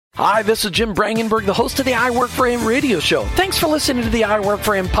Hi, this is Jim Brangenberg, the host of the I Work for Him radio show. Thanks for listening to the I Work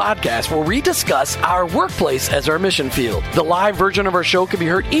for Him podcast, where we discuss our workplace as our mission field. The live version of our show can be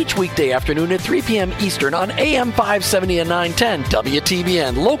heard each weekday afternoon at 3 p.m. Eastern on AM 570 and 910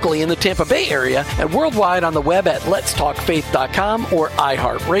 WTBN, locally in the Tampa Bay area, and worldwide on the web at letstalkfaith.com or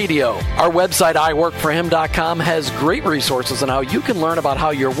iHeartRadio. Our website, iworkforhim.com, has great resources on how you can learn about how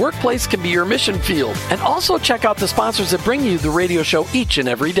your workplace can be your mission field. And also check out the sponsors that bring you the radio show each and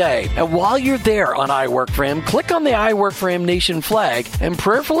every day. And while you're there on I Work for Him, click on the I Work for Him Nation flag and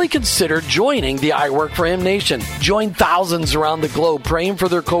prayerfully consider joining the I Work for Him Nation. Join thousands around the globe praying for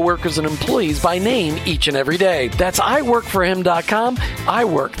their coworkers and employees by name each and every day. That's iworkforhim.com,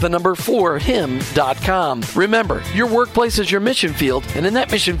 iwork4him.com. Remember, your workplace is your mission field, and in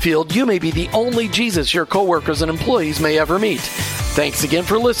that mission field, you may be the only Jesus your coworkers and employees may ever meet. Thanks again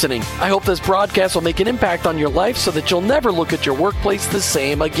for listening. I hope this broadcast will make an impact on your life so that you'll never look at your workplace the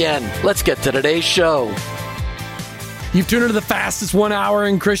same again. Let's get to today's show. You've tuned into the fastest 1 hour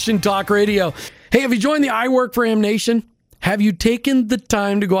in Christian talk radio. Hey, have you joined the I Work for Him Nation? Have you taken the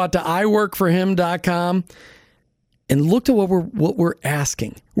time to go out to iworkforhim.com and look at what we're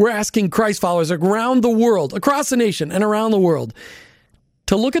asking? We're asking Christ followers around the world, across the nation and around the world,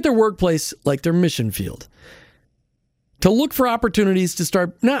 to look at their workplace like their mission field. To look for opportunities to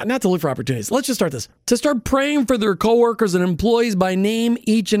start, not to look for opportunities, let's just start this. To start praying for their coworkers and employees by name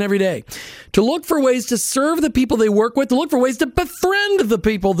each and every day. To look for ways to serve the people they work with. To look for ways to befriend the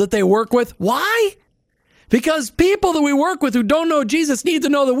people that they work with. Why? Because people that we work with who don't know Jesus need to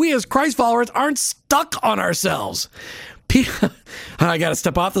know that we as Christ followers aren't stuck on ourselves. I got to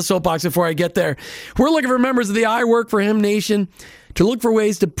step off the soapbox before I get there. We're looking for members of the I Work for Him Nation to look for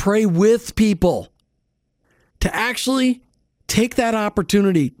ways to pray with people. To actually take that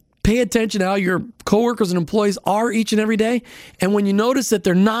opportunity, pay attention to how your coworkers and employees are each and every day. And when you notice that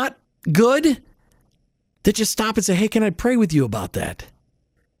they're not good, that you stop and say, hey, can I pray with you about that?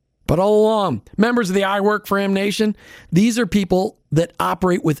 But all along, members of the I Work for Him Nation, these are people that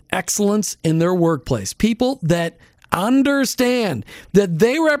operate with excellence in their workplace. People that understand that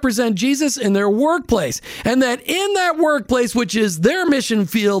they represent Jesus in their workplace, and that in that workplace, which is their mission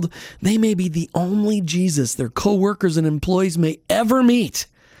field, they may be the only Jesus their coworkers and employees may ever meet.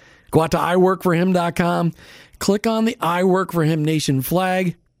 Go out to iworkforhim.com, click on the I Work for Him Nation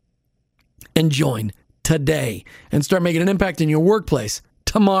flag, and join today and start making an impact in your workplace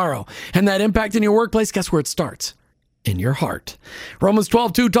tomorrow. And that impact in your workplace, guess where it starts? In your heart. Romans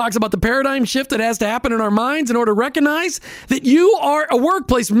 12:2 talks about the paradigm shift that has to happen in our minds in order to recognize that you are a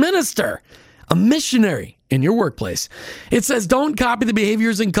workplace minister, a missionary in your workplace. It says, don't copy the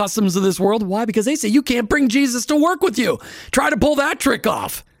behaviors and customs of this world. Why? Because they say you can't bring Jesus to work with you. Try to pull that trick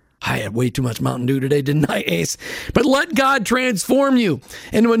off. I had way too much Mountain Dew today, didn't I, Ace? But let God transform you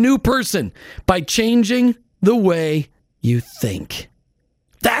into a new person by changing the way you think.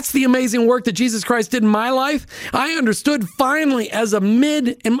 That's the amazing work that Jesus Christ did in my life. I understood finally as a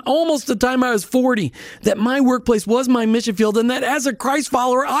and almost the time I was 40, that my workplace was my mission field, and that as a Christ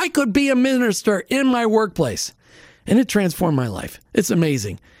follower, I could be a minister in my workplace. And it transformed my life. It's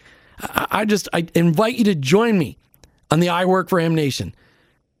amazing. I invite you to join me on the I Work for Him Nation.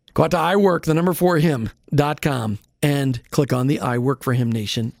 Go out to iwork4him.com and click on the I Work for Him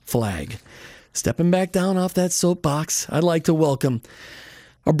Nation flag. Stepping back down off that soapbox, I'd like to welcome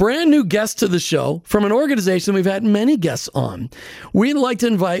a brand new guest to the show from an organization we've had many guests on. We'd like to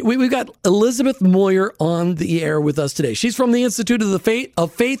invite, we've got Elizabeth Moyer on the air with us today. She's from the Institute of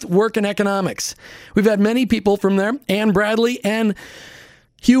Faith, Work, and Economics. We've had many people from there, Ann Bradley and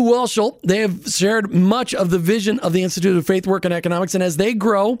Hugh Welshel. They have shared much of the vision of the Institute of Faith, Work, and Economics, and as they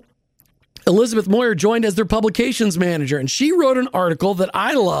grow, Elizabeth Moyer joined as their publications manager, and she wrote an article that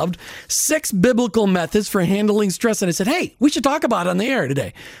I loved, 6 Biblical Methods for Handling Stress. And I said, hey, we should talk about it on the air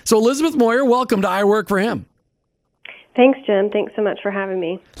today. So Elizabeth Moyer, welcome to I Work for Him. Thanks, Jim. Thanks so much for having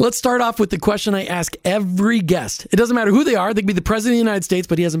me. Let's start off with the question I ask every guest. It doesn't matter who they are. They could be the President of the United States,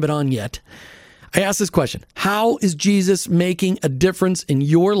 but he hasn't been on yet. I ask this question: how is Jesus making a difference in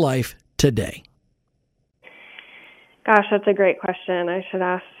your life today? Gosh, that's a great question. I should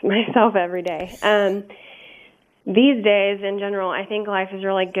ask myself every day. These days, in general, I think life is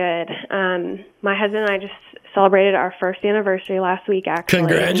really good. My husband and I just celebrated our first anniversary last week, actually.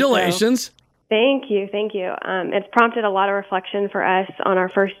 Congratulations. So, thank you. It's prompted a lot of reflection for us on our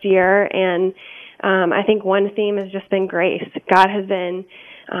first year, and I think one theme has just been grace. God has been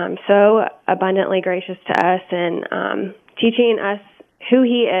so abundantly gracious to us and teaching us who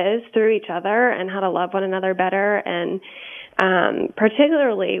He is through each other and how to love one another better, and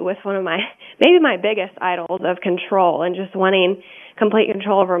particularly with one of maybe my biggest idols of control, and just wanting complete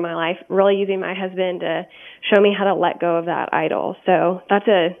control over my life, really using my husband to show me how to let go of that idol. So that's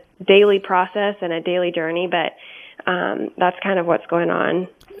a daily process and a daily journey, but that's kind of what's going on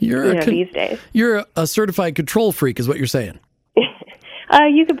these days. You're a certified control freak is what you're saying.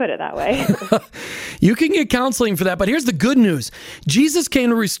 You could put it that way. You can get counseling for that, but here's the good news. Jesus came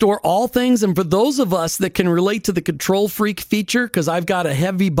to restore all things, and for those of us that can relate to the control freak feature, because I've got a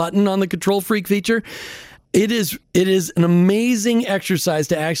heavy button on the control freak feature, it is an amazing exercise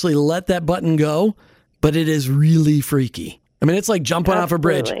to actually let that button go, but it is really freaky. I mean, it's like jumping off a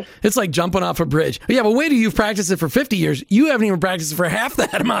bridge. It's like jumping off a bridge. Yeah, but wait till you've practiced it for 50 years. You haven't even practiced it for half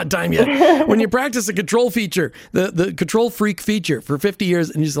that amount of time yet. When you practice the control feature, the control freak feature for 50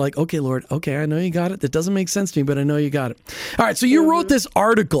 years, and you're just like, okay, Lord, okay, I know you got it. That doesn't make sense to me, but I know you got it. All right, so you wrote this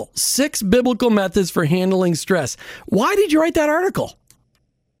article, 6 Biblical Methods for Handling Stress. Why did you write that article?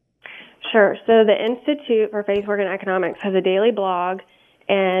 Sure. So the Institute for Faith, Work, and Economics has a daily blog,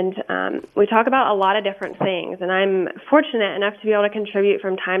 and we talk about a lot of different things, and I'm fortunate enough to be able to contribute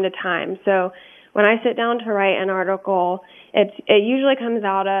from time to time. So when I sit down to write an article, it usually comes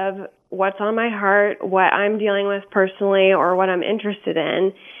out of what's on my heart, what I'm dealing with personally, or what I'm interested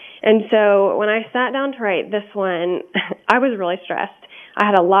in. And so when I sat down to write this one, I was really stressed. I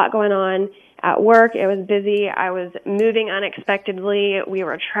had a lot going on at work. It was busy. I was moving unexpectedly. We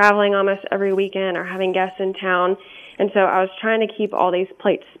were traveling almost every weekend or having guests in town. And so I was trying to keep all these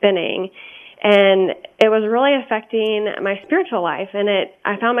plates spinning. And it was really affecting my spiritual life. And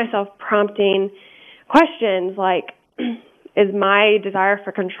I found myself prompting questions like, is my desire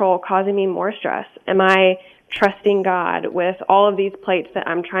for control causing me more stress? Am I trusting God with all of these plates that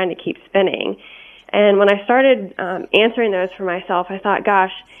I'm trying to keep spinning? And when I started answering those for myself, I thought,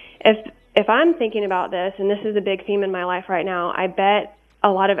 gosh, if I'm thinking about this, and this is a big theme in my life right now, I bet a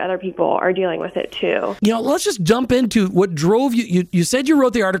lot of other people are dealing with it too. Let's just jump into what drove you. You said you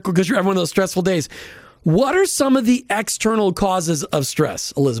wrote the article because you're having one of those stressful days. What are some of the external causes of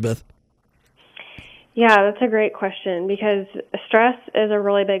stress, Elizabeth? Yeah, that's a great question, because stress is a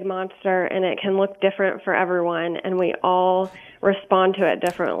really big monster, and it can look different for everyone, and we all respond to it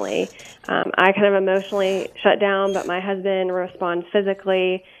differently. I kind of emotionally shut down, but my husband responds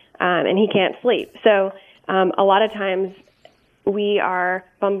physically, and he can't sleep. So a lot of times we are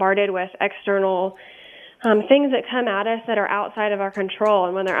bombarded with external things that come at us that are outside of our control.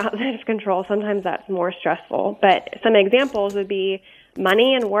 And when they're outside of control, sometimes that's more stressful. But some examples would be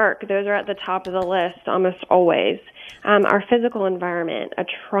money and work. Those are at the top of the list almost always. Our physical environment, a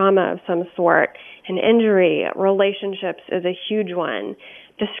trauma of some sort, an injury, relationships is a huge one.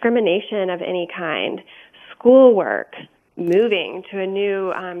 Discrimination of any kind, schoolwork, moving to a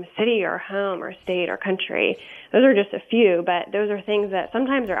new city or home or state or country. Those are just a few, but those are things that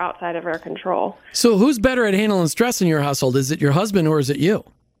sometimes are outside of our control. So who's better at handling stress in your household? Is it your husband or is it you?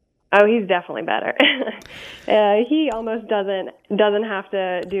 Oh, he's definitely better. He almost doesn't have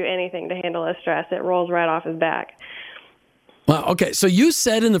to do anything to handle his stress. It rolls right off his back. Wow. Okay. So you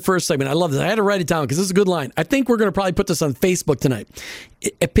said in the first segment, I love this. I had to write it down because this is a good line. I think we're going to probably put this on Facebook tonight.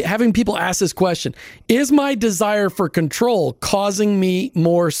 Having people ask this question, is my desire for control causing me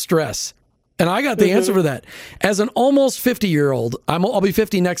more stress? And I got the answer for that. As an almost 50-year-old, I'll be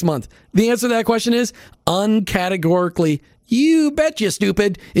 50 next month. The answer to that question is uncategorically, you betcha,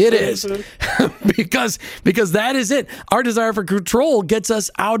 stupid. It is. because that is it. Our desire for control gets us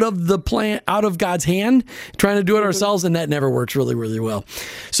out of the plan, out of God's hand, trying to do it ourselves, and that never works really, really well.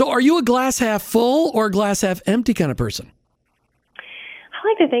 So are you a glass half full or a glass half empty kind of person? I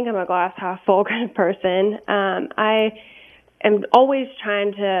like to think I'm a glass half full kind of person. I am always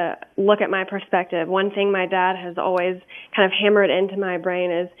trying to look at my perspective. One thing my dad has always kind of hammered into my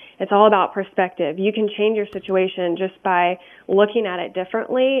brain is it's all about perspective. You can change your situation just by looking at it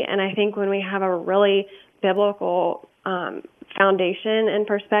differently. And I think when we have a really biblical foundation and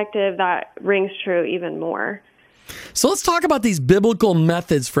perspective, that rings true even more. So let's talk about these biblical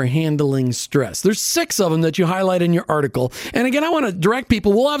methods for handling stress. There's 6 of them that you highlight in your article. And again, I want to direct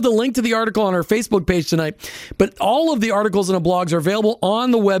people. We'll have the link to the article on our Facebook page tonight. But all of the articles and the blogs are available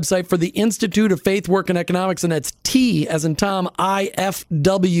on the website for the Institute of Faith, Work, and Economics. And that's T as in Tom,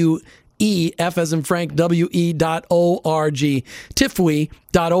 IFWE, F as in Frank, WE.org,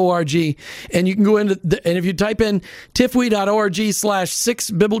 TIFWE.org. And you can go into, and if you type in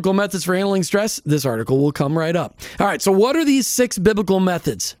TIFWE.org/6 biblical methods for handling stress, this article will come right up. All right, so what are these 6 biblical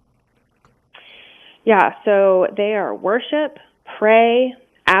methods? Yeah, so they are worship, pray,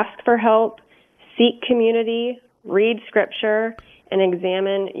 ask for help, seek community, read scripture, and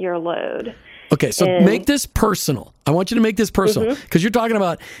examine your load. Okay, so make this personal. I want you to make this personal because you're talking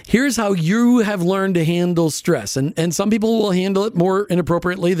about here's how you have learned to handle stress. And some people will handle it more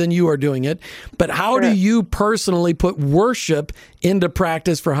inappropriately than you are doing it. But how do you personally put worship into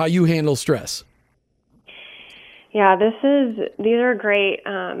practice for how you handle stress? Yeah, these are great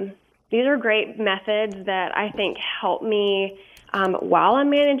methods that I think help me while I'm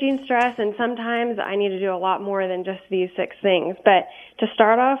managing stress, and sometimes I need to do a lot more than just these 6 things. But to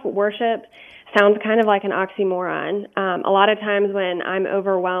start off, worship sounds kind of like an oxymoron. A lot of times when I'm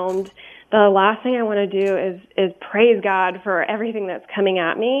overwhelmed, the last thing I want to do is praise God for everything that's coming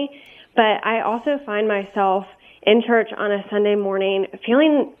at me. But I also find myself in church on a Sunday morning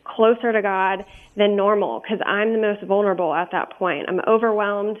feeling closer to God than normal because I'm the most vulnerable at that point. I'm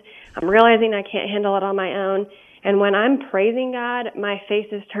overwhelmed. I'm realizing I can't handle it on my own. And when I'm praising God, my face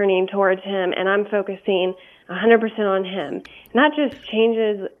is turning towards Him, and I'm focusing 100% on Him. And that just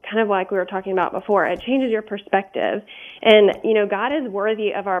changes, kind of like we were talking about before, it changes your perspective. And, God is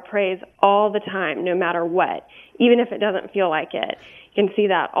worthy of our praise all the time, no matter what, even if it doesn't feel like it. You can see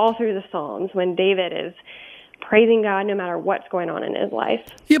that all through the Psalms when David is praising God no matter what's going on in his life.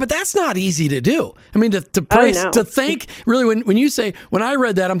 Yeah, but that's not easy to do. I mean, to praise, to thank, really, when I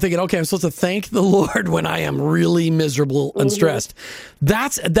read that, I'm thinking, okay, I'm supposed to thank the Lord when I am really miserable and stressed.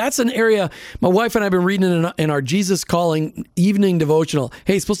 That's an area, my wife and I have been reading in our Jesus Calling evening devotional.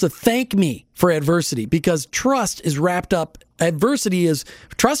 Hey, you're supposed to thank me for adversity because trust is wrapped up in adversity.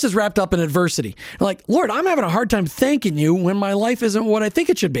 I'm like, Lord, I'm having a hard time thanking you when my life isn't what I think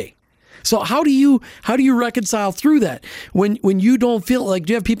it should be. So how do you reconcile through that when you don't feel like,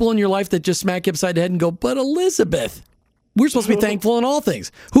 do you have people in your life that just smack you upside the head and go, but Elizabeth, we're supposed to be thankful in all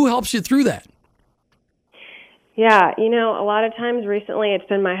things. Who helps you through that? Yeah, a lot of times recently it's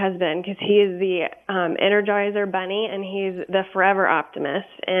been my husband because he is the Energizer bunny and he's the forever optimist.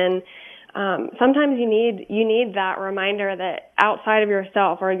 And sometimes you need that reminder that outside of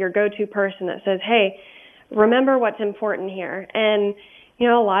yourself or your go-to person that says, hey, remember what's important here. And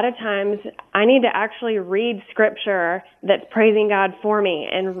a lot of times I need to actually read scripture that's praising God for me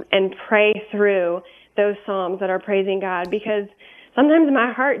and pray through those psalms that are praising God because sometimes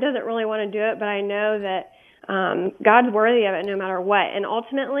my heart doesn't really want to do it, but I know that God's worthy of it no matter what. And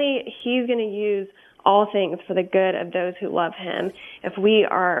ultimately, He's going to use all things for the good of those who love Him if we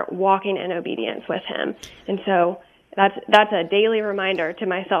are walking in obedience with Him. And so that's a daily reminder to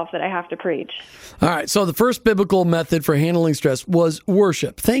myself that I have to preach. All right. So the first biblical method for handling stress was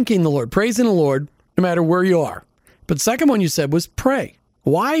worship, thanking the Lord, praising the Lord, no matter where you are. But the second one you said was pray.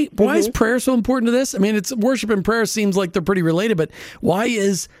 Why is prayer so important to this? I mean, it's worship and prayer seems like they're pretty related, but why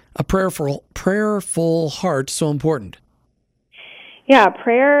is a prayerful heart so important? Yeah,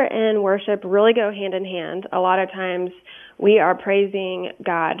 prayer and worship really go hand in hand. A lot of times we are praising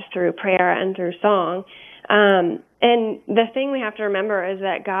God through prayer and through song. And the thing we have to remember is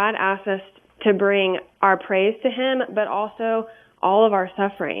that God asks us to bring our praise to Him, but also all of our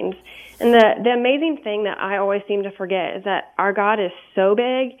sufferings. And the amazing thing that I always seem to forget is that our God is so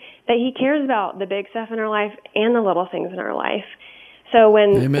big that He cares about the big stuff in our life and the little things in our life. So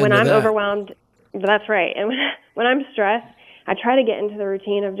when I'm overwhelmed, that's right. And when I'm stressed, I try to get into the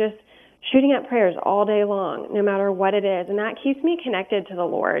routine of just shooting up prayers all day long, no matter what it is. And that keeps me connected to the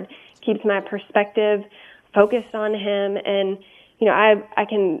Lord, keeps my perspective focused on Him. And, I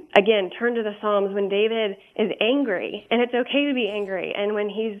can, again, turn to the Psalms when David is angry, and it's okay to be angry, and when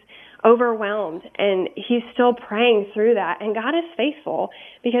he's overwhelmed, and he's still praying through that. And God is faithful,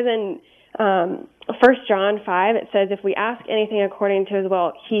 because in 1 John 5, it says, if we ask anything according to His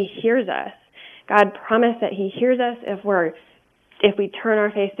will, He hears us. God promised that He hears us if we turn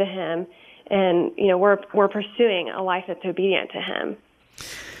our face to Him, and, we're pursuing a life that's obedient to Him.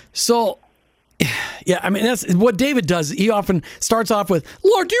 So, yeah, I mean, that's what David does. He often starts off with,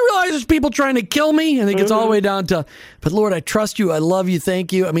 Lord, do you realize there's people trying to kill me? And it gets all the way down to, but Lord, I trust you. I love you.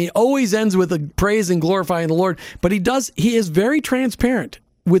 Thank you. I mean, always ends with a praise and glorifying the Lord. But he is very transparent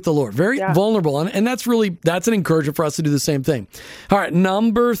with the Lord, very vulnerable. And that's an encouragement for us to do the same thing. All right,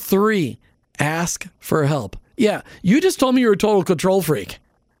 number 3, ask for help. Yeah, you just told me you're a total control freak.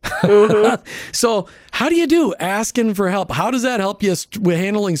 So how do you do asking for help? How does that help you with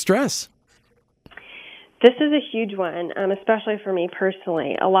handling stress? This is a huge one, especially for me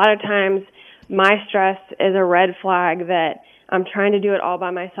personally. A lot of times my stress is a red flag that I'm trying to do it all by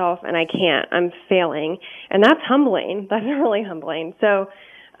myself and I can't. I'm failing. And that's humbling. That's really humbling. So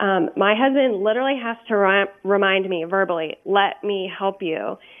my husband literally has to remind me verbally, let me help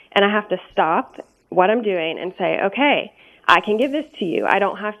you. And I have to stop what I'm doing and say, okay, I can give this to you. I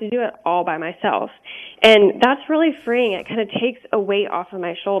don't have to do it all by myself. And that's really freeing. It kind of takes a weight off of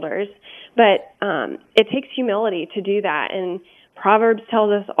my shoulders. But it takes humility to do that. And Proverbs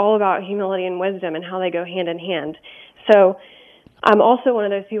tells us all about humility and wisdom and how they go hand in hand. So I'm also one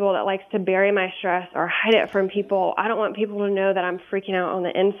of those people that likes to bury my stress or hide it from people. I don't want people to know that I'm freaking out on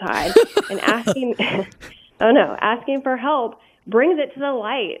the inside. And asking for help brings it to the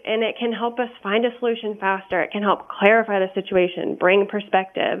light, and it can help us find a solution faster. It can help clarify the situation, bring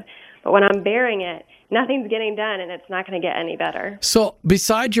perspective. But when I'm burying it, nothing's getting done, and it's not going to get any better. So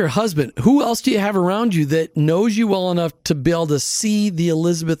besides your husband, who else do you have around you that knows you well enough to be able to see the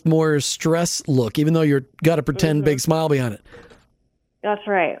Elizabeth Moyer stress look, even though you've got to pretend big smile behind it? That's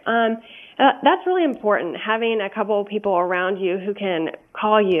right. That's really important, having a couple of people around you who can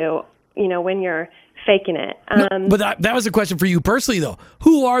call you, when you're faking it. But that was a question for you personally, though.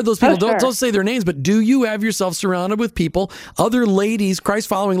 Who are those people? Sure. Don't say their names, but do you have yourself surrounded with people, other ladies,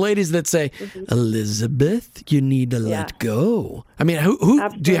 Christ-following ladies that say, Elizabeth, you need to let go? I mean, who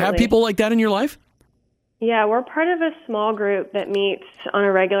do you have people like that in your life? Yeah, we're part of a small group that meets on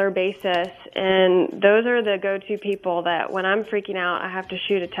a regular basis, and those are the go-to people that when I'm freaking out, I have to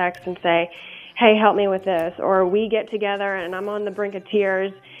shoot a text and say, hey, help me with this. Or we get together and I'm on the brink of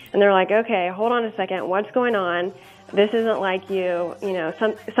tears, and they're like, okay, hold on a second, what's going on? This isn't like you,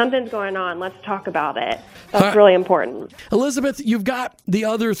 something's going on, let's talk about it. That's really important. Elizabeth, you've got the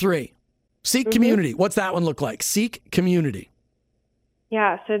other three. Seek community. What's that one look like? Seek community.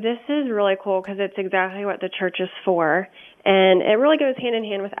 Yeah, so this is really cool because it's exactly what the church is for, and it really goes hand in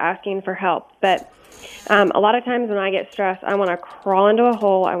hand with asking for help. But a lot of times when I get stressed, I want to crawl into a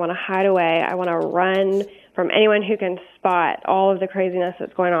hole, I want to hide away, I want to run from anyone who can spot all of the craziness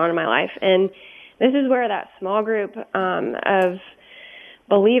that's going on in my life. And this is where that small group of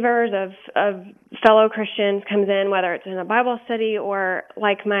believers, of fellow Christians comes in, whether it's in a Bible study or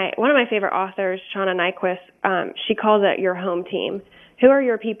like one of my favorite authors, Shauna Nyquist, she calls it your home team. Who are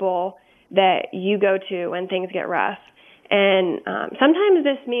your people that you go to when things get rough? And sometimes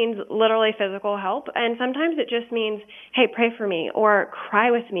this means literally physical help, and sometimes it just means, hey, pray for me, or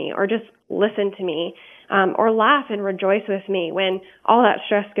cry with me, or just listen to me, or laugh and rejoice with me when all that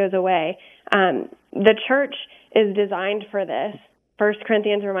stress goes away. The church is designed for this. 1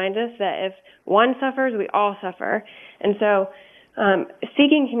 Corinthians reminds us that if one suffers, we all suffer. And so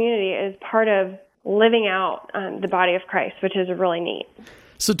seeking community is part of living out the body of Christ, which is really neat.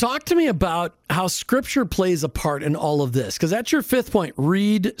 So talk to me about how Scripture plays a part in all of this, because that's your fifth point.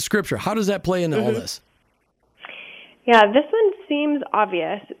 Read Scripture. How does that play into all this? Yeah, this one seems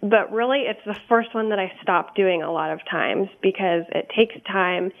obvious, but really it's the first one that I stopped doing a lot of times because it takes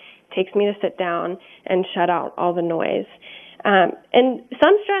time, it takes me to sit down and shut out all the noise. And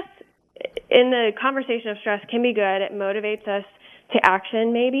some stress in the conversation of stress can be good. It motivates us to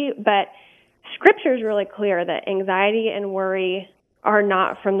action maybe, but Scripture is really clear that anxiety and worry are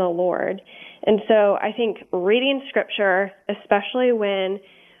not from the Lord. And so I think reading Scripture, especially when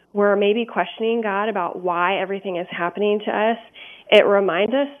we're maybe questioning God about why everything is happening to us, it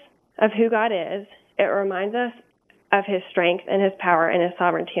reminds us of who God is. It reminds us of His strength and His power and His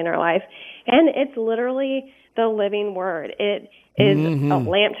sovereignty in our life. And it's literally the living Word. It is a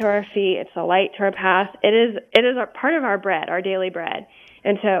lamp to our feet. It's a light to our path. It is a part of our bread, our daily bread.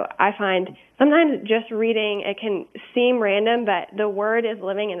 And so I find sometimes just reading, it can seem random, but the Word is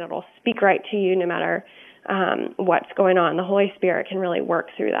living and it'll speak right to you no matter what's going on. The Holy Spirit can really work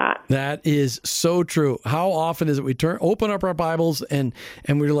through that. That is so true. How often is it we open up our Bibles and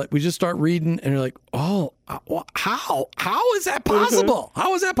we just start reading and you're like, oh, how is that possible?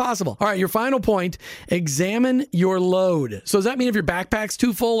 How is that possible? All right, your final point, examine your load. So does that mean if your backpack's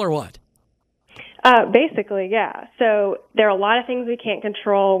too full or what? Basically, yeah. So there are a lot of things we can't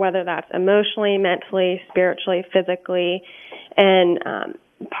control, whether that's emotionally, mentally, spiritually, physically. And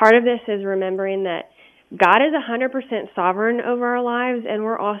part of this is remembering that God is 100% sovereign over our lives, and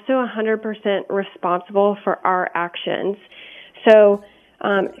we're also 100% responsible for our actions. So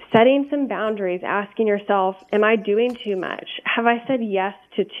setting some boundaries, asking yourself, am I doing too much? Have I said yes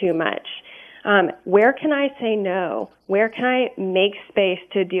to too much? Where can I say no? Where can I make space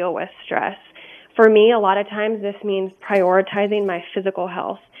to deal with stress? For me, a lot of times this means prioritizing my physical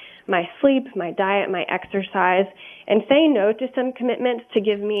health, my sleep, my diet, my exercise, and saying no to some commitments to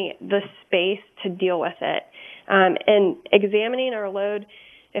give me the space to deal with it. And examining our load,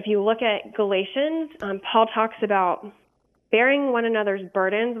 if you look at Galatians, Paul talks about bearing one another's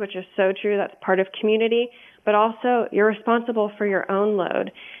burdens, which is so true. That's part of community, but also you're responsible for your own load.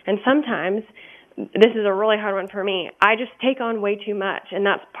 And sometimes, this is a really hard one for me, I just take on way too much, and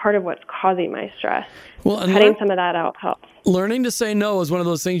that's part of what's causing my stress. Well, and cutting some of that out helps. Learning to say no is one of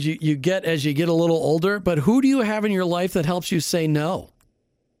those things you get as you get a little older, but who do you have in your life that helps you say no?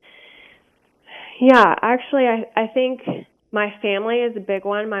 Yeah, actually, I think my family is a big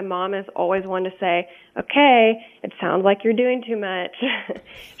one. My mom is always one to say, okay, it sounds like you're doing too much.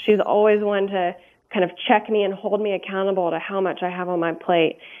 She's always one to kind of check me and hold me accountable to how much I have on my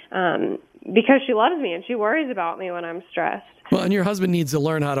plate, because she loves me and she worries about me when I'm stressed. Well, and your husband needs to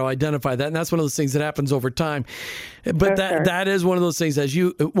learn how to identify that, and that's one of those things that happens over time. But that is one of those things,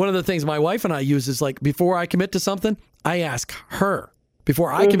 one of the things my wife and I use is, like, before I commit to something, I ask her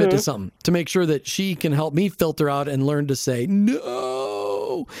before I commit to something to make sure that she can help me filter out and learn to say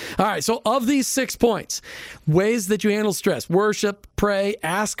no. All right, so of these 6 points, ways that you handle stress: worship, pray,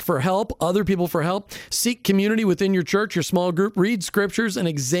 ask for help, other people for help, seek community within your church, your small group, read scriptures, and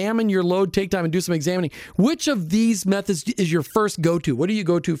examine your load. Take time and do some examining. Which of these methods is your first go-to? What do you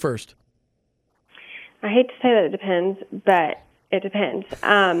go to first? I hate to say that it depends, but it depends.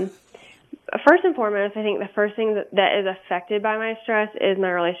 First and foremost, I think the first thing that is affected by my stress is my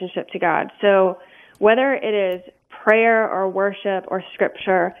relationship to God. So whether it is prayer or worship or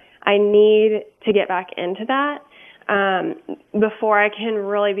scripture, I need to get back into that before I can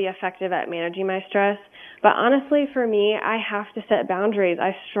really be effective at managing my stress. But honestly, for me, I have to set boundaries.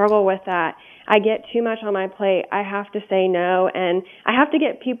 I struggle with that. I get too much on my plate. I have to say no, and I have to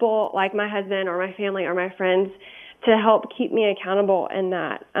get people like my husband or my family or my friends to help keep me accountable in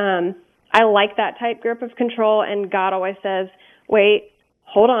that. I like that tight grip of control, and God always says, wait,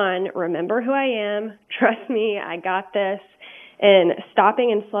 hold on, remember who I am, trust me, I got this. And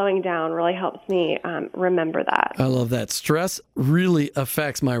stopping and slowing down really helps me remember that. I love that. Stress really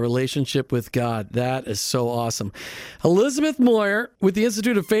affects my relationship with God. That is so awesome. Elizabeth Moyer with the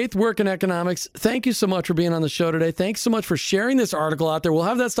Institute of Faith, Work, and Economics, thank you so much for being on the show today. Thanks so much for sharing this article out there. We'll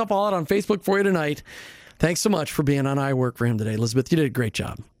have that stuff all out on Facebook for you tonight. Thanks so much for being on I Work for Him today. Elizabeth, you did a great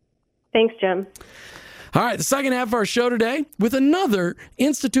job. Thanks, Jim. All right, the second half of our show today with another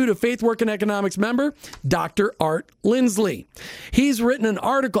Institute of Faith, Work, and Economics member, Dr. Art Lindsley. He's written an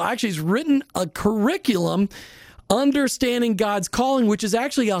article, actually he's written a curriculum, Understanding God's Calling, which is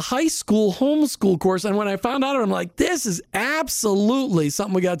actually a high school homeschool course. And when I found out, I'm like, this is absolutely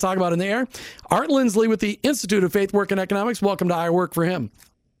something we got to talk about in the air. Art Lindsley with the Institute of Faith, Work, and Economics. Welcome to I Work for Him.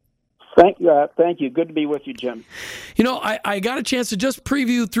 Thank you. Good to be with you, Jim. You know, I got a chance to just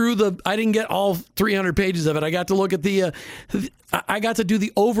preview through I didn't get all 300 pages of it. I got to look at I got to do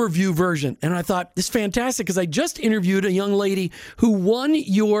the overview version. And I thought, this is fantastic, because I just interviewed a young lady who won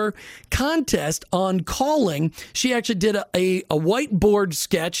your contest on calling. She actually did a whiteboard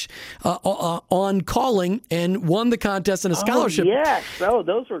sketch on calling and won the contest and a scholarship. Oh, yes. Oh,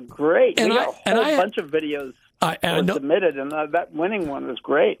 those were great. And we got a whole bunch of videos. Submitted, and that winning one was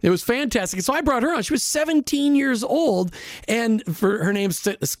great. It was fantastic. So I brought her on. She was 17 years old, and her name's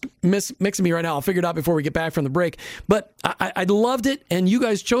mixing me right now. I'll figure it out before we get back from the break. But I loved it, and you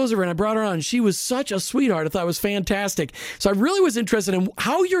guys chose her, and I brought her on. She was such a sweetheart. I thought it was fantastic. So I really was interested in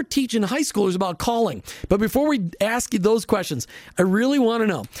how you're teaching high schoolers about calling. But before we ask you those questions, I really want to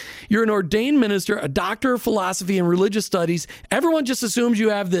know. You're an ordained minister, a doctor of philosophy and religious studies. Everyone just assumes you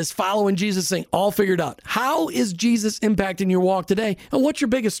have this following Jesus thing all figured out. How is Jesus impacting your walk today, and what's your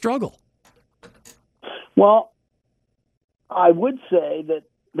biggest struggle? Well, I would say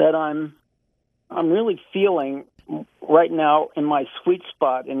that I'm really feeling right now in my sweet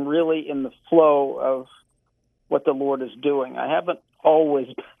spot and really in the flow of what the Lord is doing. I haven't always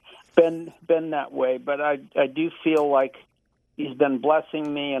been that way, but I do feel like He's been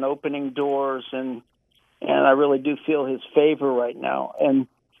blessing me and opening doors, and I really do feel His favor right now, and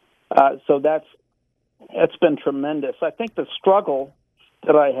so it's been tremendous. I think the struggle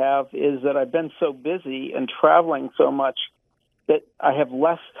that I have is that I've been so busy and traveling so much that I have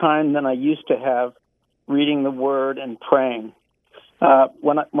less time than I used to have reading the Word and praying.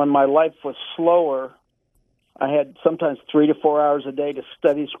 When my life was slower, I had sometimes 3 to 4 hours a day to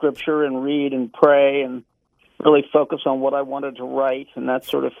study Scripture and read and pray and really focus on what I wanted to write and that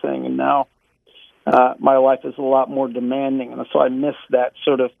sort of thing. And now my life is a lot more demanding, and so I miss that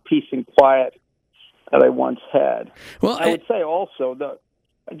sort of peace and quiet that I once had. Well, I would say also that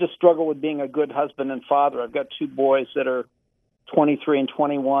I just struggle with being a good husband and father. I've got 2 boys that are 23 and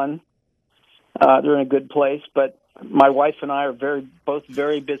 21. They're in a good place, but my wife and I are both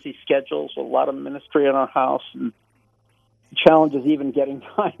very busy schedules, a lot of ministry in our house, and the challenge is even getting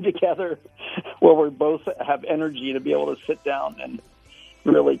time together where we both have energy to be able to sit down and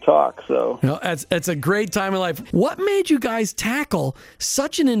really talk. So it's a great time in life. What made you guys tackle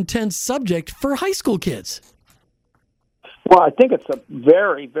such an intense subject for high school kids? Well, I think it's a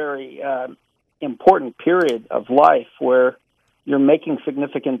very, very important period of life where you're making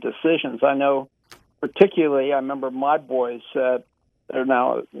significant decisions. I know, particularly, I remember my boys they're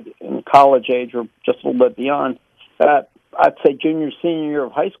now in college age or just a little bit beyond, I'd say junior, senior year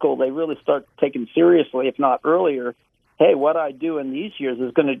of high school, they really start taking seriously, if not earlier, hey, what I do in these years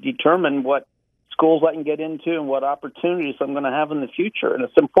is going to determine what schools I can get into and what opportunities I'm going to have in the future. And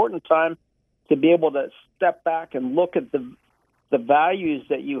it's an important time to be able to step back and look at the values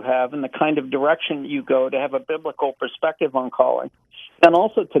that you have and the kind of direction you go, to have a biblical perspective on calling, and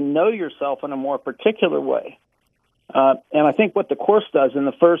also to know yourself in a more particular way. And I think what the course does in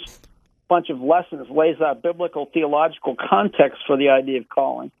the first bunch of lessons lays out biblical theological context for the idea of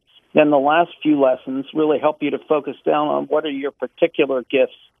calling. Then the last few lessons really help you to focus down on what are your particular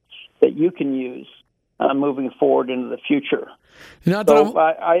gifts that you can use moving forward into the future. So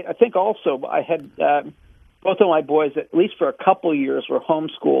I think also I had both of my boys, at least for a couple of years, were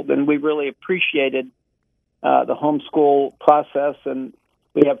homeschooled, and we really appreciated the homeschool process. And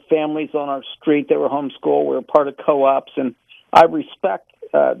we have families on our street that were homeschooled. We're part of co-ops, and I respect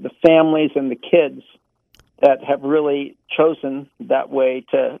the families and the kids that have really chosen that way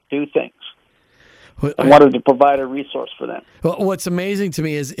to do things. I wanted to provide a resource for them. Well, what's amazing to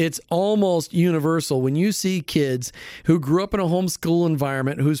me is it's almost universal when you see kids who grew up in a homeschool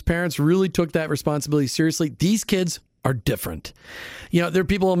environment, whose parents really took that responsibility seriously. These kids are different. You know, there are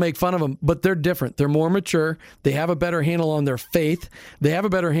people who make fun of them, but they're different. They're more mature. They have a better handle on their faith. They have a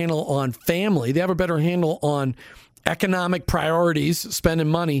better handle on family. They have a better handle on economic priorities, spending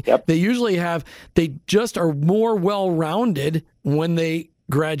money. Yep. They just are more well-rounded when they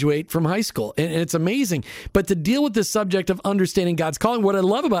graduate from high school. And it's amazing. But to deal with this subject of understanding God's calling, what I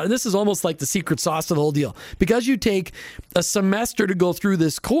love about it, and this is almost like the secret sauce to the whole deal, because you take a semester to go through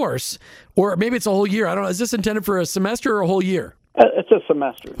this course, or maybe it's a whole year. I don't know. Is this intended for a semester or a whole year? It's a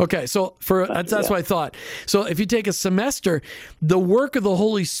semester. Okay, so that's what I thought. So if you take a semester, the work of the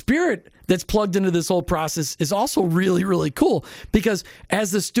Holy Spirit that's plugged into this whole process is also really, really cool, because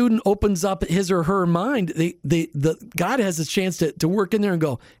as the student opens up his or her mind, God has a chance to work in there and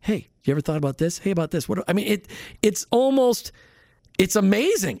go, hey, you ever thought about this? Hey, about this? It's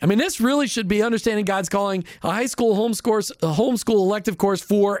amazing. I mean, this really should be understanding God's calling, a high school homeschool elective course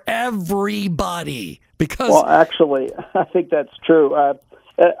for everybody. Well, actually, I think that's true.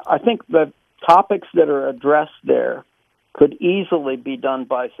 I think the topics that are addressed there could easily be done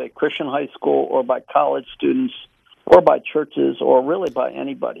by, say, Christian high school, or by college students, or by churches, or really by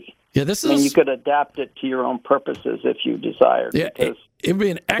anybody. Yeah, you could adapt it to your own purposes if you desired. Yeah, it would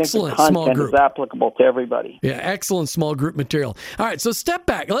be an excellent small group. Content is applicable to everybody. Yeah, excellent small group material. All right, so step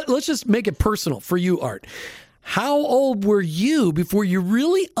back. Let's just make it personal for you, Art. How old were you before you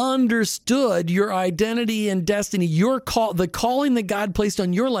really understood your identity and destiny, your call, the calling that God placed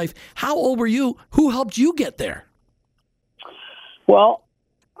on your life? How old were you? Who helped you get there? Well,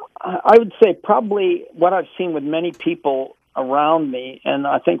 I would say probably what I've seen with many people around me, and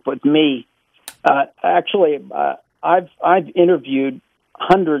I think with me, I've interviewed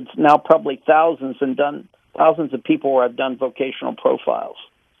hundreds, now probably thousands, and done thousands of people where I've done vocational profiles.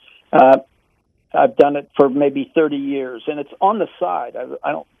 I've done it for maybe 30 years, and it's on the side.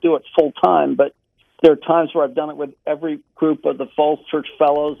 I don't do it full time, but there are times where I've done it with every group of the Falls Church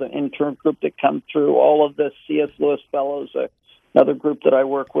Fellows, an intern group that come through, all of the C.S. Lewis Fellows, another group that I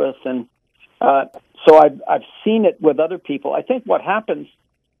work with, and so I've seen it with other people. I think what happens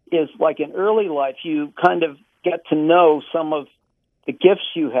is, like in early life, you kind of get to know some of the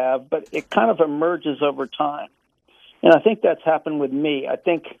gifts you have, but it kind of emerges over time. And I think that's happened with me. I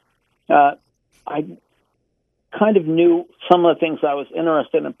think I kind of knew some of the things I was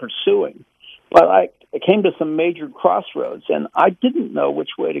interested in pursuing, but I came to some major crossroads, and I didn't know which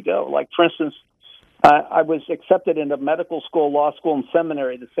way to go. Like, for instance, I was accepted into medical school, law school, and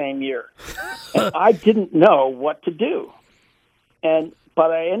seminary the same year, and I didn't know what to do.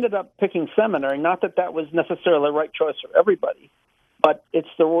 But I ended up picking seminary. Not that was necessarily the right choice for everybody, but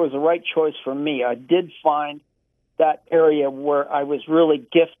there was the right choice for me. I did find that area where I was really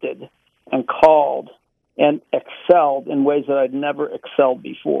gifted and called and excelled in ways that I'd never excelled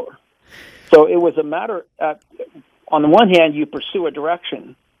before. So it was a matter, on the one hand, you pursue a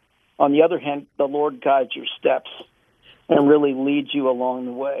direction. On the other hand, the Lord guides your steps and really leads you along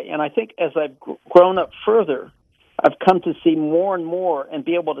the way. And I think as I've grown up further, I've come to see more and more and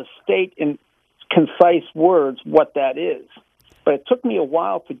be able to state in concise words what that is. But it took me a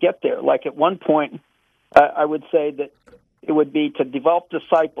while to get there. Like at one point, I would say that it would be to develop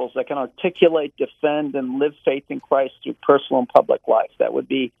disciples that can articulate, defend, and live faith in Christ through personal and public life. That would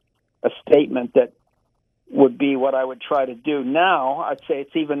be a statement that would be what I would try to do. Now, I'd say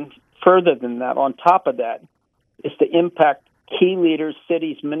it's even further than that. On top of that, is to impact key leaders,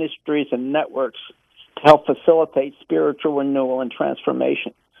 cities, ministries, and networks help facilitate spiritual renewal and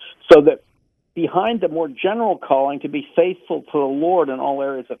transformation. So that behind the more general calling to be faithful to the Lord in all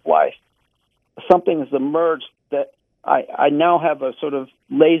areas of life, something has emerged that I now have a sort of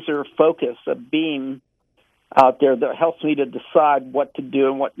laser focus, a beam out there that helps me to decide what to do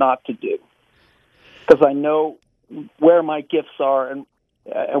and what not to do. Because I know where my gifts are and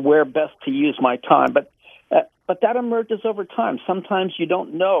where best to use my time. But that emerges over time. Sometimes you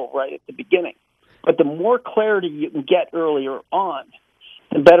don't know right at the beginning. But the more clarity you can get earlier on,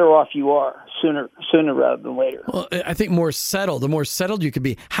 the better off you are sooner rather than later. Well, I think the more settled you could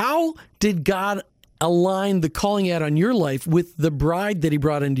be. How did God align the calling you had on your life with the bride that he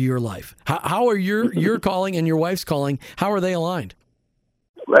brought into your life? How are your calling and your wife's calling, how are they aligned?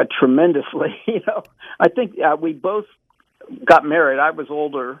 Tremendously. I think we both got married. I was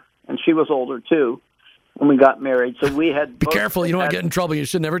older, and she was older too when we got married. So we had. Be careful! You don't want to get in trouble. You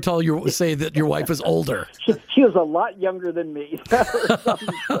should never say that your wife is older. She was a lot younger than me. Put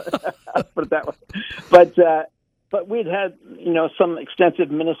it that way. But we'd had some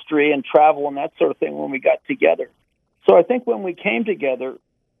extensive ministry and travel and that sort of thing when we got together. So I think when we came together,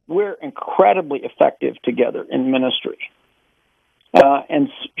 we're incredibly effective together in ministry. And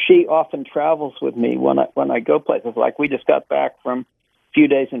she often travels with me when I go places. Like we just got back from a few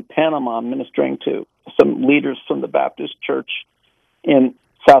days in Panama ministering to some leaders from the Baptist Church in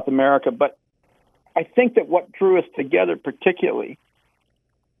South America. But I think that what drew us together particularly,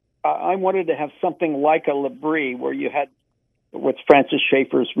 I wanted to have something like a L'Abri where you had what's Francis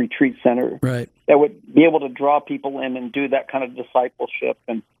Schaeffer's retreat center, right, that would be able to draw people in and do that kind of discipleship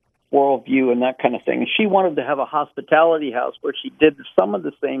and worldview and that kind of thing. And she wanted to have a hospitality house where she did some of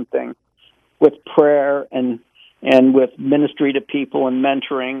the same thing with prayer and with ministry to people and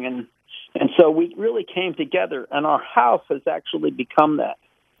mentoring. And so we really came together, and our house has actually become that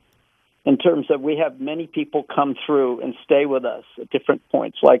in terms of we have many people come through and stay with us at different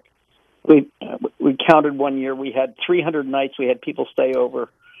points. Like we counted one year, we had 300 nights we had people stay over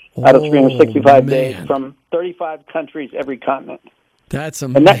out of 365 days from 35 countries, every continent. That's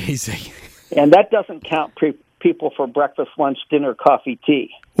amazing. And that doesn't count people for breakfast, lunch, dinner, coffee,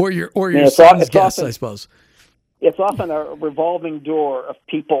 tea. Or your son's guests, I suppose. It's often a revolving door of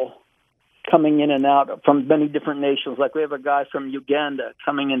people coming in and out from many different nations. Like we have a guy from Uganda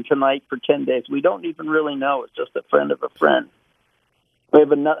coming in tonight for 10 days. We don't even really know. It's just a friend of a friend. We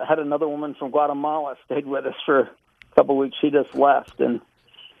had another woman from Guatemala stayed with us for a couple of weeks. She just left. And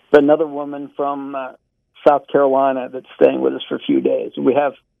another woman from South Carolina that's staying with us for a few days. We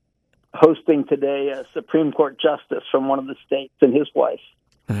have hosting today a Supreme Court justice from one of the states and his wife.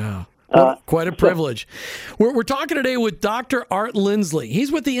 Yeah. Quite a privilege. We're talking today with Dr. Art Lindsley. He's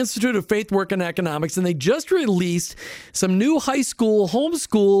with the Institute of Faith, Work, and Economics, and they just released some new high school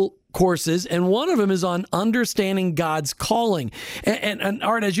homeschool courses, and one of them is on understanding God's calling. And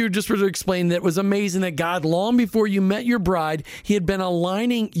Art, as you just were to explain, that was amazing that God, long before you met your bride, he had been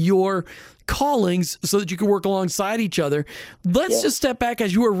aligning your callings so that you could work alongside each other. Let's just step back.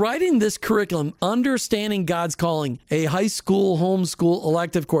 As you were writing this curriculum, Understanding God's Calling, a high school homeschool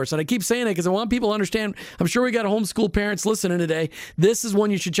elective course. And I keep saying it because I want people to understand, I'm sure we got homeschool parents listening today. This is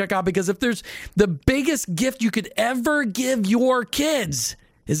one you should check out, because if there's the biggest gift you could ever give your kids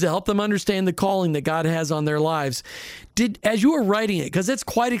is to help them understand the calling that God has on their lives. As you were writing it, because it's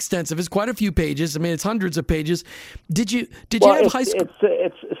quite extensive, it's quite a few pages. I mean, it's hundreds of pages. Did you have high school?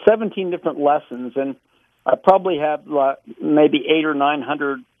 It's 17 different lessons, and I probably have maybe 800 or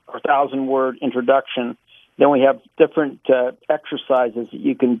 900 or 1,000 word introduction. Then we have different exercises that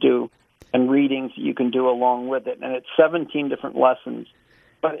you can do and readings that you can do along with it, and it's 17 different lessons.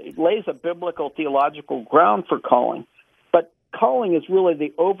 But it lays a biblical theological ground for calling. But calling is really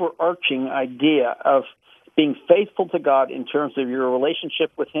the overarching idea of being faithful to God in terms of your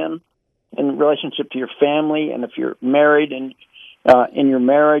relationship with him, in relationship to your family, and if you're married, and in your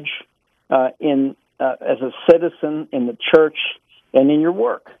marriage, as a citizen in the church, and in your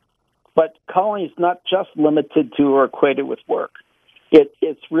work. But calling is not just limited to or equated with work.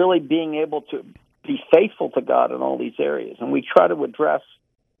 It's really being able to be faithful to God in all these areas. And we try to address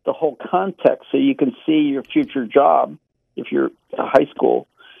the whole context so you can see your future job, if you're a high school,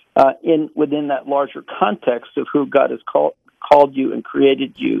 within that larger context of who God has called you and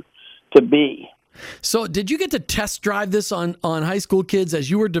created you to be. So did you get to test drive this on high school kids as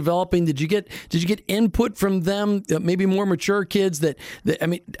you were developing? Did you get input from them, maybe more mature kids that I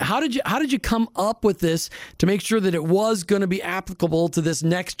mean, how did you come up with this to make sure that it was going to be applicable to this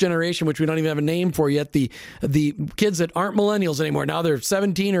next generation, which we don't even have a name for yet, the kids that aren't millennials anymore. Now they're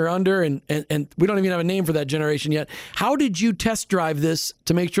 17 or under and we don't even have a name for that generation yet. How did you test drive this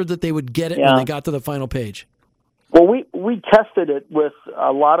to make sure that they would get it when they got to the final page? Well, we tested it with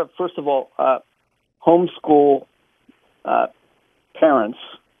a lot of, first of all, homeschool parents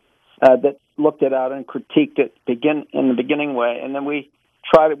that looked it out and critiqued it in the beginning way. And then we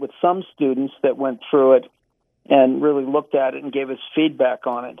tried it with some students that went through it and really looked at it and gave us feedback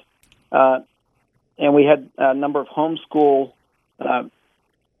on it. And we had a number of homeschool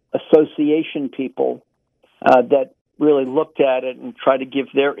association people that really looked at it and tried to give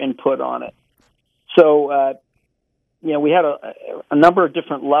their input on it. So, we had a number of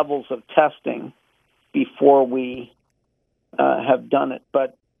different levels of testing before we have done it.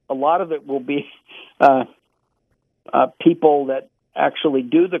 But a lot of it will be people that actually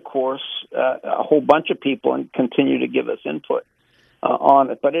do the course, a whole bunch of people, and continue to give us input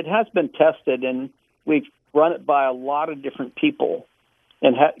on it. But it has been tested, and we've run it by a lot of different people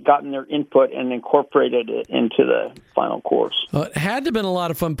and gotten their input and incorporated it into the final course. It had to have been a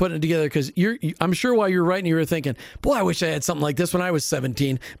lot of fun putting it together because I'm sure while you're writing, you were thinking, boy, I wish I had something like this when I was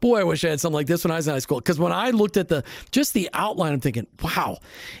 17. Boy, I wish I had something like this when I was in high school. Because when I looked at the outline, I'm thinking, wow,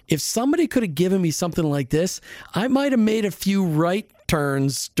 if somebody could have given me something like this, I might have made a few right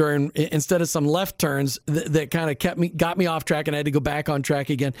turns instead of some left turns that kind of got me off track, and I had to go back on track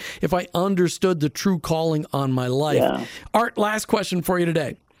again if I understood the true calling on my life. Yeah. Art, last question for you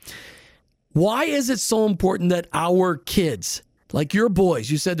today. Why is it so important that our kids, like your boys,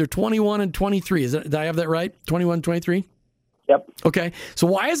 you said they're 21 and 23. Did I have that right? 21, 23? Yep. Okay. So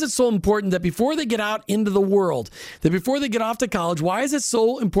why is it so important that before they get out into the world, that before they get off to college, why is it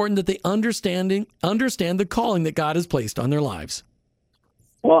so important that they understand the calling that God has placed on their lives?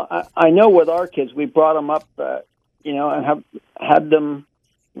 Well, I know with our kids, we brought them up, and have had them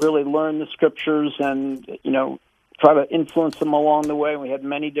really learn the scriptures and, try to influence them along the way. We had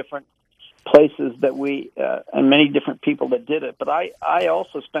many different places that and many different people that did it. But I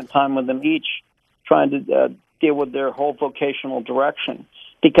also spent time with them each trying to deal with their whole vocational direction,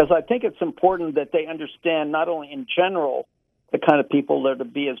 because I think it's important that they understand not only in general the kind of people they're to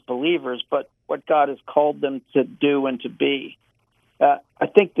be as believers, but what God has called them to do and to be. I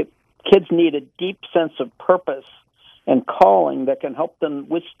think that kids need a deep sense of purpose and calling that can help them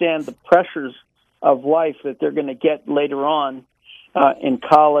withstand the pressures of life that they're going to get later on in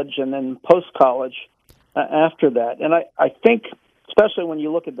college and then post-college after that. And I think, especially when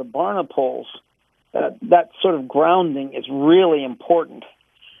you look at the Barna polls, that sort of grounding is really important.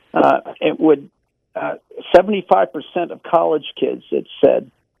 75% of college kids, it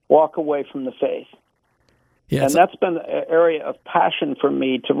said, walk away from the faith. Yeah, and that's been an area of passion for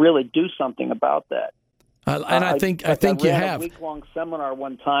me to really do something about that. And I think you have. A week-long seminar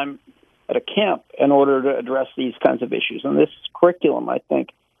one time at a camp in order to address these kinds of issues. And this curriculum, I think,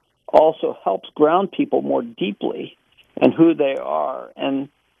 also helps ground people more deeply in who they are, and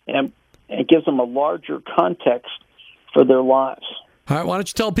it gives them a larger context for their lives. All right, why don't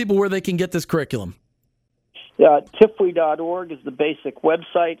you tell people where they can get this curriculum? Tifwe.org is the basic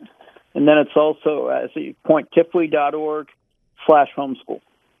website. And then it's also, as you point, tifwe.org/homeschool.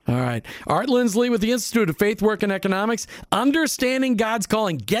 All right. Art Lindsley with the Institute of Faith, Work, and Economics. Understanding God's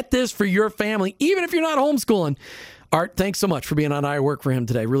calling. Get this for your family, even if you're not homeschooling. Art, thanks so much for being on I Work for Him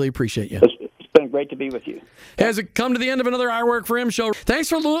today. Really appreciate you. It's been great to be with you. As we come to the end of another I Work for Him show, thanks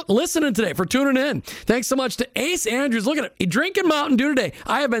for listening today, for tuning in. Thanks so much to Ace Andrews. Look at him. He's drinking Mountain Dew today.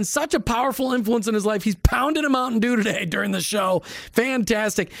 I have been such a powerful influence in his life. He's pounding a Mountain Dew today during the show.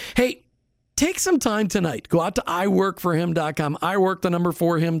 Fantastic. Hey, take some time tonight. Go out to iworkforhim.com,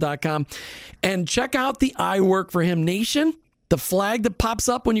 iwork4him.com, and check out the I Work for Him Nation, the flag that pops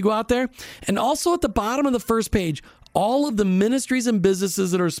up when you go out there. And also at the bottom of the first page, all of the ministries and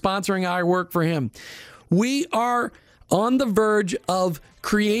businesses that are sponsoring I Work for Him. We are on the verge of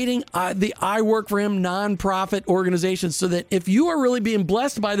creating the I Work for Him nonprofit organization, so that if you are really being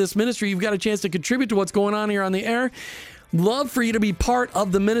blessed by this ministry, you've got a chance to contribute to what's going on here on the air. Love for you to be part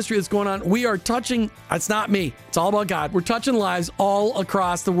of the ministry that's going on. We are touching, it's not me, it's all about God. We're touching lives all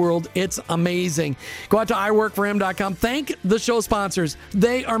across the world. It's amazing. Go out to iworkforhim.com. Thank the show sponsors.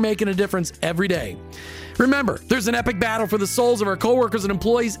 They are making a difference every day. Remember, there's an epic battle for the souls of our coworkers and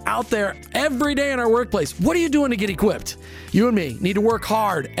employees out there every day in our workplace. What are you doing to get equipped? You and me need to work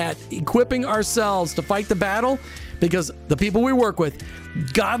hard at equipping ourselves to fight the battle, because the people we work with,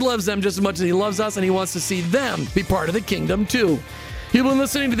 God loves them just as much as he loves us, and he wants to see them be part of the kingdom too. You've been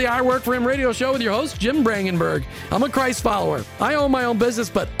listening to the I Work For Him radio show with your host, Jim Brangenberg. I'm a Christ follower. I own my own business,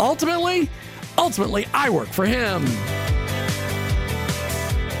 but ultimately, I work for him.